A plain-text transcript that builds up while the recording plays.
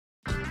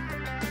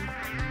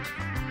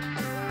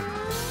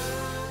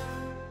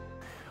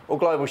Well,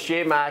 global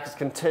share markets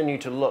continue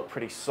to look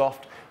pretty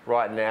soft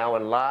right now,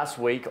 and last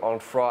week on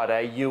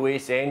Friday,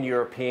 US and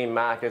European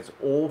markets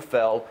all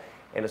fell,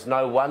 and it's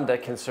no wonder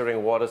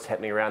considering what is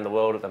happening around the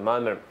world at the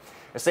moment.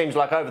 It seems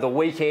like over the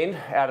weekend,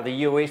 out of the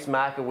US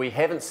market, we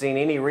haven't seen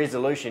any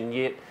resolution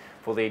yet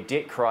for their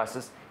debt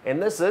crisis,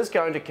 and this is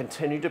going to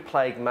continue to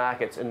plague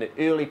markets in the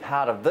early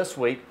part of this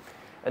week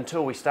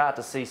until we start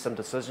to see some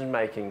decision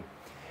making.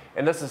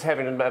 And this is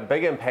having a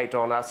big impact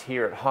on us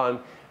here at home.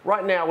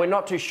 Right now, we're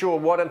not too sure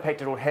what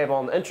impact it will have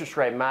on interest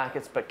rate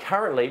markets, but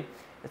currently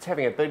it's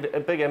having a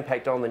big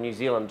impact on the New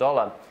Zealand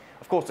dollar.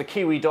 Of course, the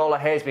Kiwi dollar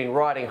has been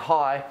riding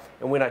high,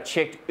 and when I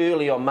checked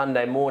early on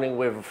Monday morning,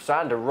 we're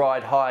starting to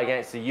ride high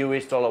against the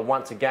US dollar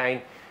once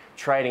again,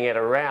 trading at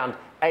around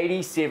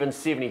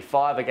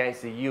 87.75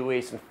 against the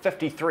US and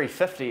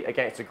 53.50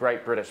 against the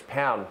Great British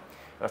Pound.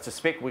 And I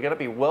suspect we're going to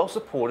be well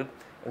supported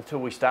until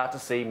we start to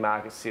see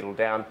markets settle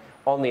down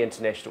on the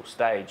international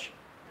stage.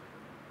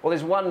 Well,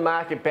 there's one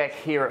market back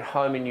here at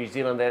home in New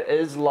Zealand that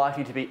is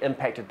likely to be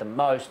impacted the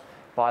most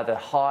by the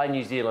high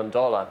New Zealand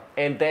dollar,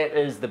 and that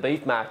is the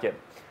beef market.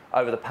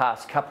 Over the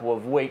past couple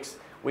of weeks,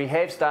 we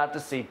have started to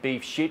see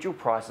beef schedule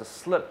prices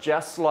slip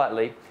just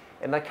slightly,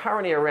 and they're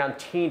currently around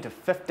 10 to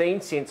 15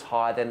 cents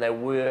higher than they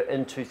were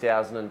in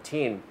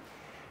 2010.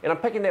 And I'm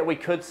picking that we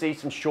could see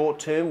some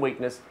short-term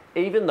weakness,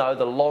 even though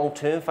the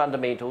long-term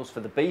fundamentals for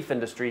the beef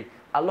industry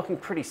are looking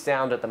pretty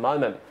sound at the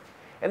moment.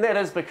 And that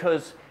is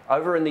because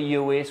over in the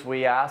US,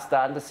 we are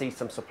starting to see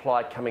some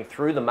supply coming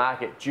through the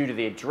market due to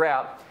their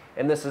drought,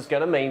 and this is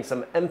going to mean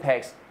some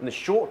impacts in the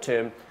short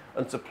term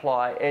on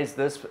supply as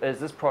this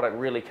product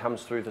really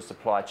comes through the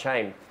supply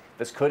chain.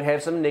 This could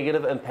have some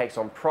negative impacts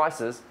on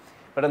prices,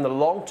 but in the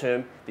long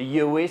term, the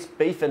US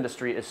beef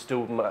industry is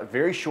still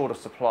very short of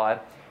supply,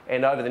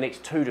 and over the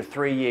next 2 to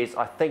 3 years,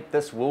 I think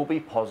this will be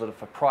positive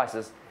for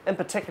prices, in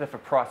particular for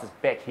prices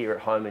back here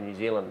at home in New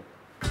Zealand.